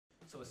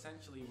So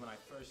essentially, when I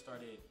first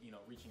started,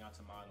 reaching out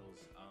to models,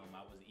 I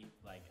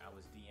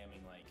was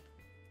DMing like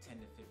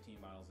 10 to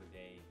 15 models a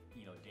day,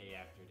 day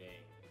after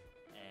day.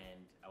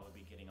 And I would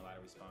be getting a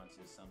lot of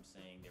responses, some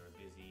saying they were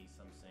busy,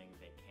 some saying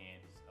they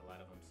can't, a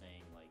lot of them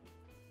saying like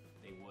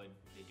they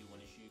do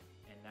want to shoot.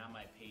 And now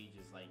my page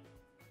is like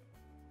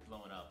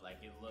blowing up,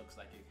 like it looks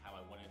like how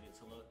I wanted it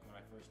to look when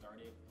I first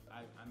started.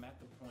 I'm at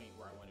the point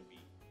where I want to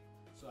be.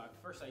 So at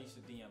first I used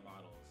to DM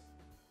models,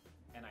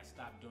 and I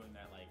stopped doing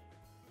that like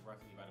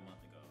roughly about a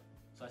month ago.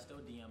 So I still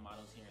DM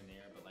models here and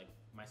there, but like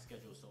my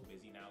schedule is so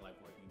busy now, like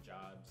working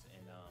jobs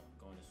and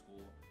going to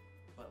school.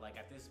 But like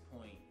at this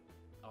point,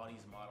 all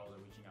these models are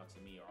reaching out to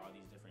me, or all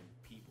these different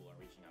people are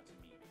reaching out to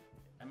me.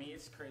 I mean,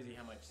 it's crazy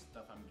how much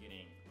stuff I'm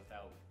getting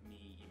without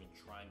me even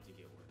trying to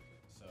get work.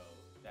 So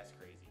that's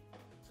crazy.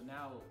 So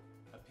now,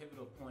 a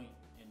pivotal point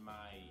in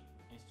my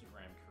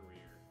Instagram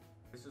career.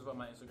 This is what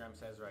my Instagram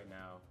says right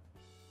now.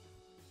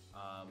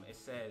 It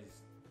says,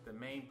 the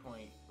main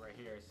point right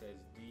here, it says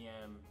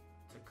DM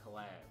to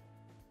collab.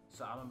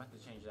 So I'm about to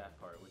change that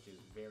part, which is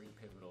very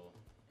pivotal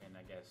in,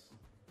 I guess,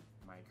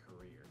 my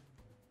career.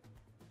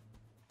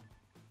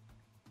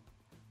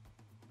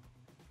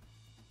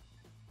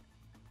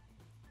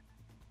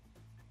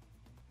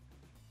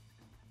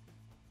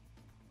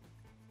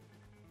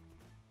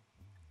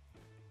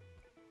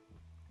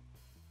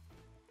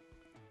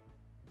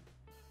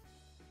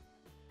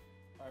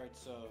 Alright,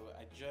 so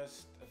I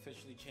just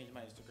officially changed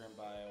my Instagram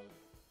bio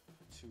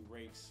to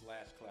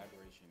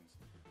rates/collaborations,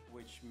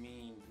 which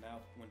means now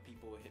when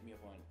people hit me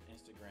up on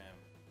Instagram,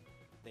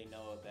 they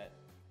know that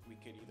we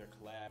could either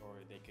collab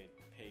or they could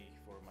pay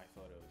for my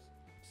photos.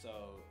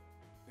 So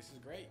this is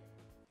great.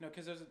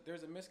 Because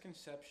there's a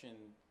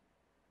misconception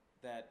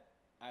that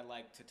I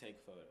like to take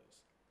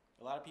photos.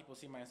 A lot of people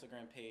see my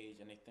Instagram page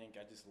and they think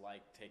I just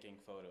like taking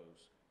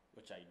photos,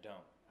 which I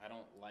don't. I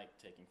don't like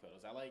taking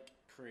photos. I like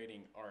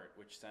creating art,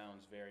 which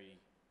sounds very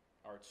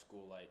art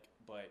school-like,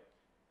 but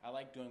I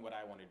like doing what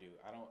I want to do.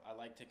 I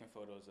like taking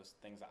photos of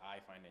things that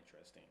I find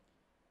interesting.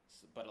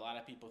 But a lot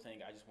of people think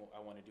I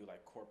want to do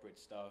like corporate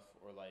stuff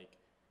or like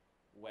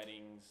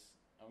weddings.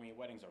 I mean,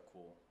 weddings are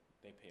cool.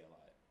 They pay a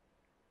lot.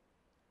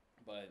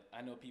 But I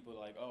know people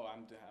like, oh,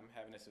 I'm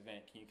having this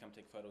event. Can you come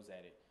take photos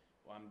at it?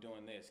 Well, I'm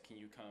doing this. Can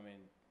you come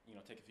and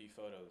take a few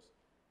photos?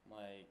 I'm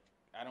like,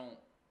 I don't.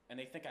 And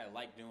they think I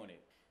like doing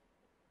it.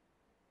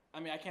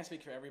 I mean, I can't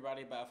speak for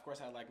everybody, but of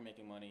course I like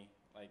making money.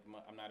 Like,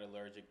 I'm not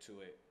allergic to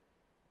it,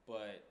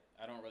 but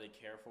I don't really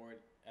care for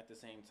it at the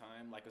same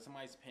time. Like, if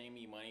somebody's paying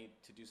me money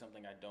to do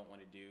something I don't want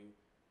to do,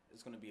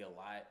 it's going to be a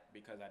lot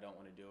because I don't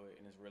want to do it,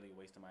 and it's really a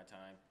waste of my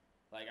time.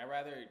 Like, I'd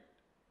rather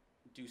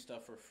do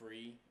stuff for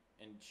free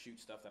and shoot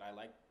stuff that I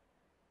like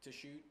to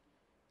shoot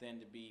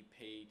than to be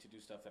paid to do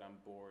stuff that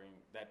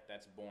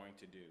that's boring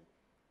to do,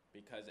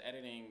 because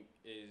editing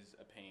is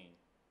a pain.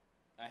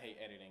 I hate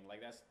editing.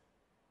 Like,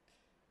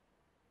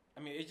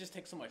 it just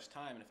takes so much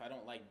time, and if I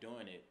don't like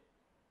doing it,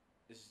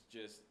 it's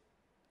just,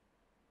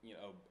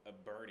 a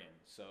burden.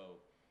 So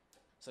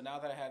now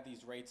that I have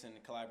these rates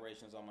and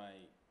collaborations on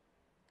my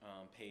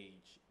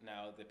page,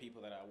 now the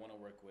people that I want to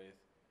work with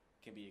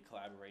can be a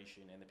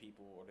collaboration, and the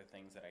people or the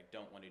things that I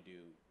don't want to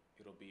do,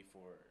 it'll be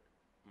for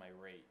my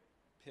rate.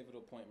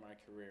 Pivotal point in my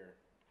career.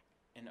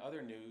 In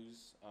other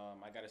news,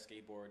 I got a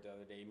skateboard the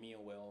other day. Me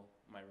and Will,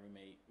 my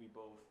roommate, we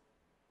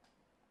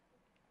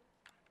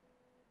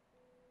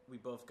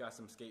both got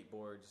some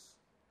skateboards,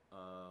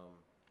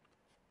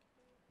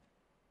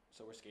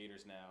 so we're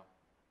skaters now.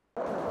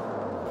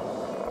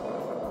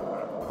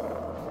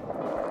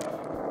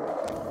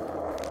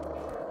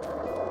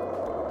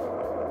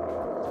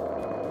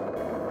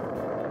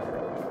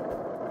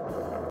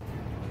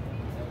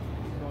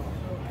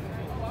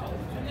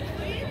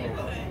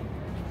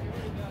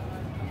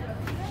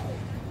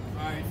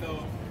 Alright,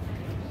 so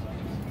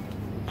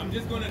I'm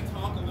just going to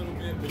talk a little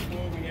bit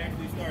before we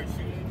actually start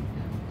shooting.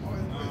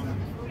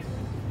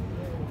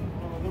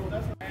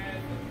 That's and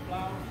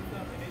flowers and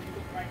stuff, and then you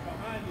look right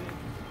behind it,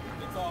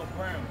 it's all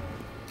brown.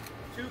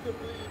 Two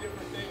completely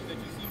different things that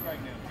you see right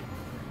now.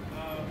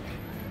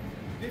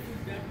 This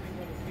is definitely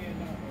going to stand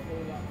out a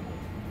whole lot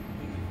more.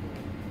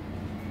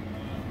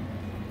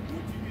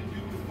 What you can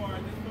do as far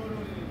as this photo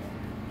is,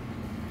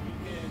 you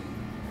can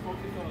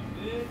focus on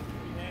this.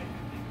 You have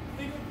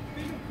think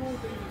of cool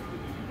things to do.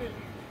 You can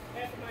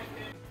have something like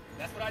that.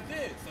 That's what I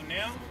did. So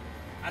now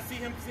I see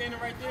him standing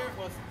right there.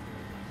 Well,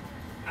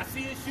 I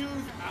see his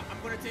shoes, I'm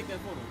going to take that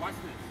photo. Watch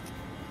this.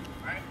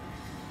 Alright?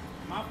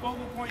 My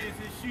focal point is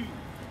his shoes.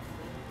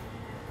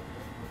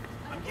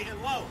 I'm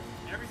getting low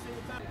every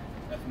single time.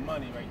 That's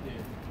money right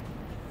there.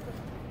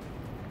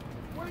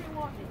 Where are you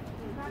walking?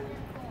 Not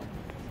your phone.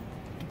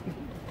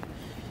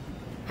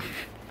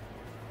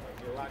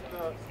 You're locked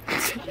up.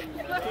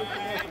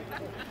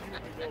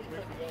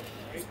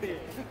 Right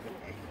there.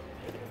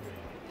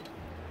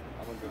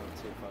 I'm gonna go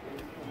too fucking.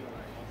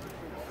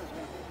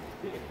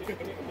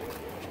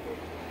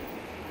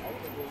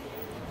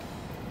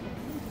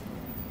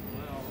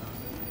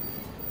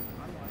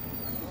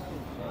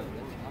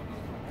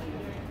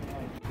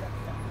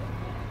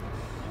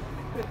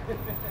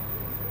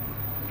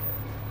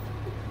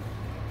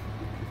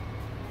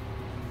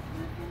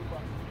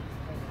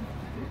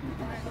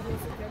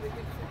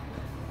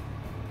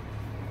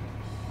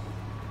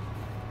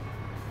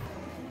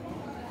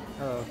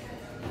 Oh.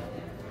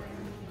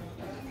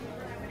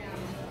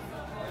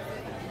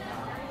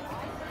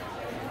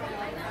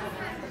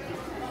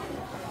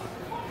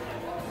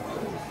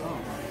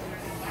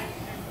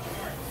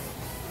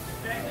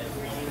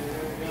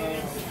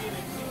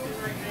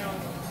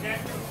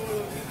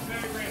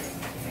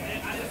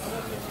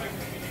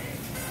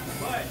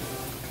 But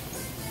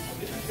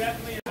this is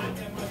definitely not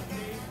that much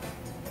space.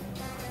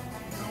 You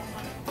don't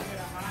want to get a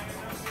high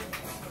enough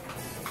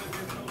because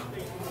there's no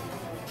space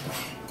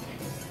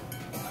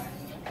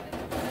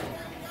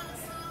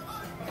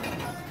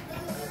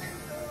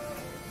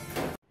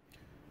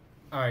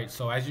All right,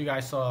 so as you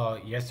guys saw,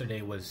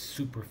 yesterday was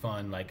super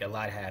fun. Like, a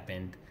lot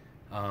happened.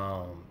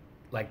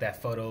 Like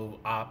that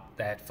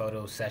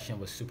photo session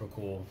was super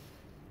cool.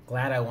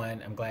 Glad I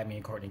went. I'm glad me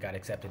and Courtney got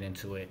accepted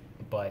into it.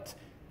 But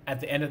at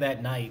the end of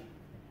that night,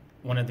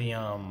 one of the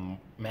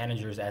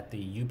managers at the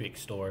UBIQ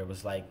store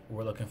was like,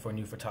 "We're looking for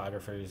new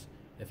photographers.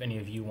 If any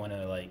of you want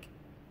to like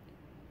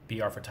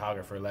be our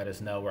photographer, let us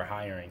know. We're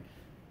hiring."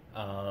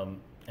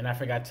 And I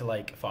forgot to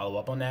like follow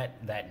up on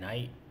that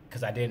night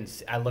because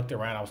I looked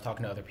around. I was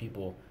talking to other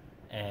people,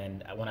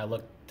 and when I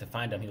looked to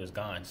find him, he was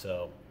gone.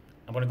 So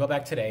I'm gonna go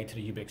back today to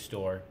the UBIQ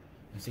store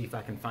and see if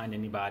I can find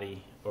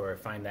anybody or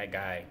find that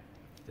guy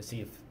to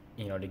see if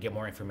to get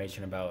more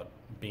information about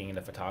being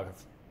the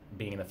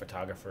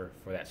photographer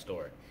for that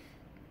store.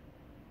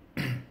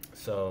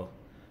 So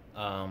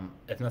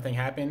if nothing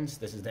happens,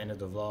 this is the end of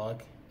the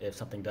vlog. If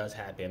something does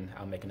happen,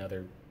 I'll make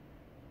another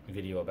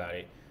video about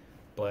it.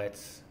 But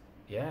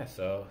yeah,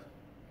 so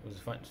it was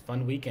a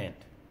fun weekend.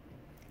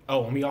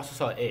 Oh, and we also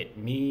saw It.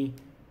 Me,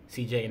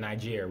 CJ, and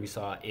Nigeria, we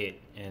saw It,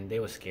 and they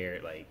was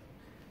scared. Like,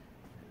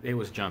 they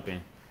was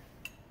jumping.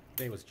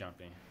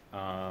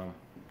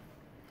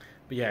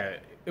 But yeah,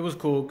 it was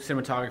cool.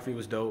 Cinematography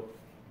was dope.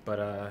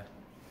 But